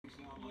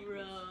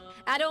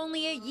At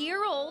only a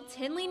year old,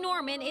 Tinley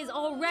Norman is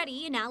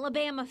already an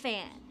Alabama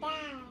fan.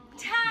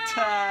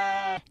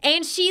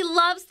 And she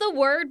loves the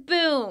word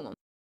boom.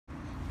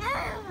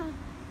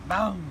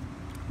 Boom.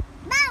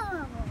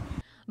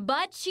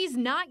 But she's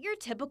not your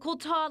typical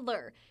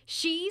toddler.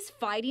 She's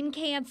fighting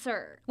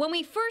cancer. When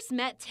we first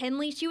met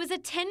Tinley, she was a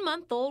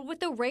 10-month-old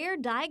with a rare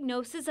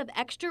diagnosis of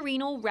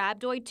extrarenal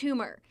rhabdoid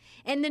tumor.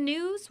 And the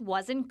news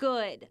wasn't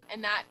good.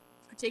 And that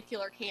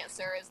particular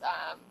cancer is,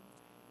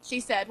 she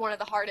said, one of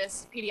the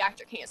hardest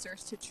pediatric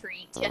cancers to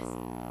treat. Yes.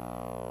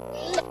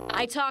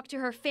 I talked to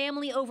her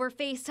family over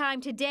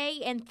FaceTime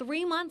today, and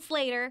 3 months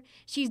later,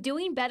 she's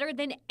doing better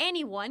than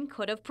anyone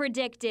could have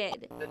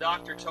predicted. The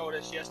doctor told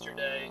us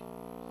yesterday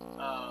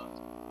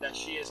that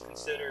she is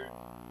considered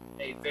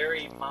a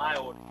very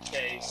mild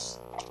case,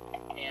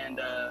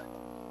 and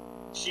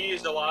she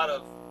used a lot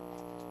of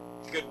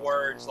good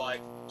words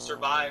like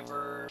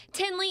survivor.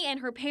 Tinley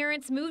and her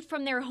parents moved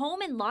from their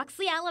home in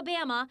Loxley,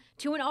 Alabama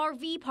to an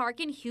RV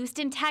park in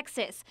Houston,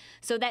 Texas,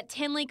 so that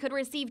Tinley could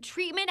receive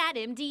treatment at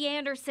MD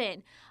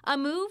Anderson, a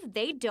move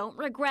they don't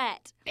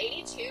regret.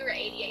 82 or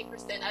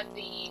 88% of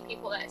the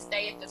people that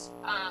stay at this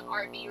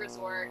RV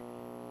resort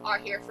are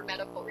here for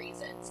medical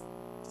reasons.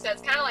 So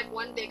it's kind of like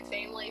one big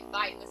family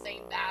fighting the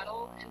same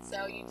battle, and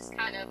so you just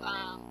kind of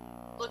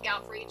look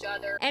out for each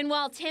other. And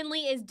while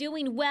Tinley is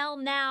doing well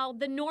now,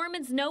 the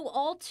Normans know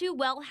all too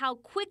well how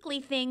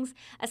quickly things,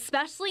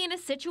 especially in a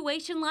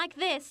situation like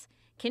this,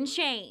 can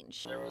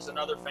change. There was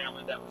another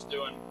family that was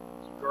doing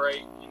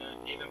great,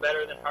 even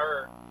better than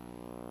her,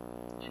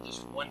 and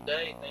just one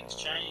day things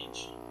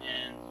change,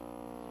 and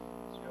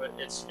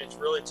it's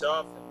really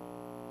tough.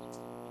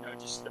 And,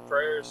 just the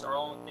prayers are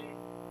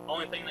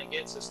only thing that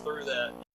gets us through that.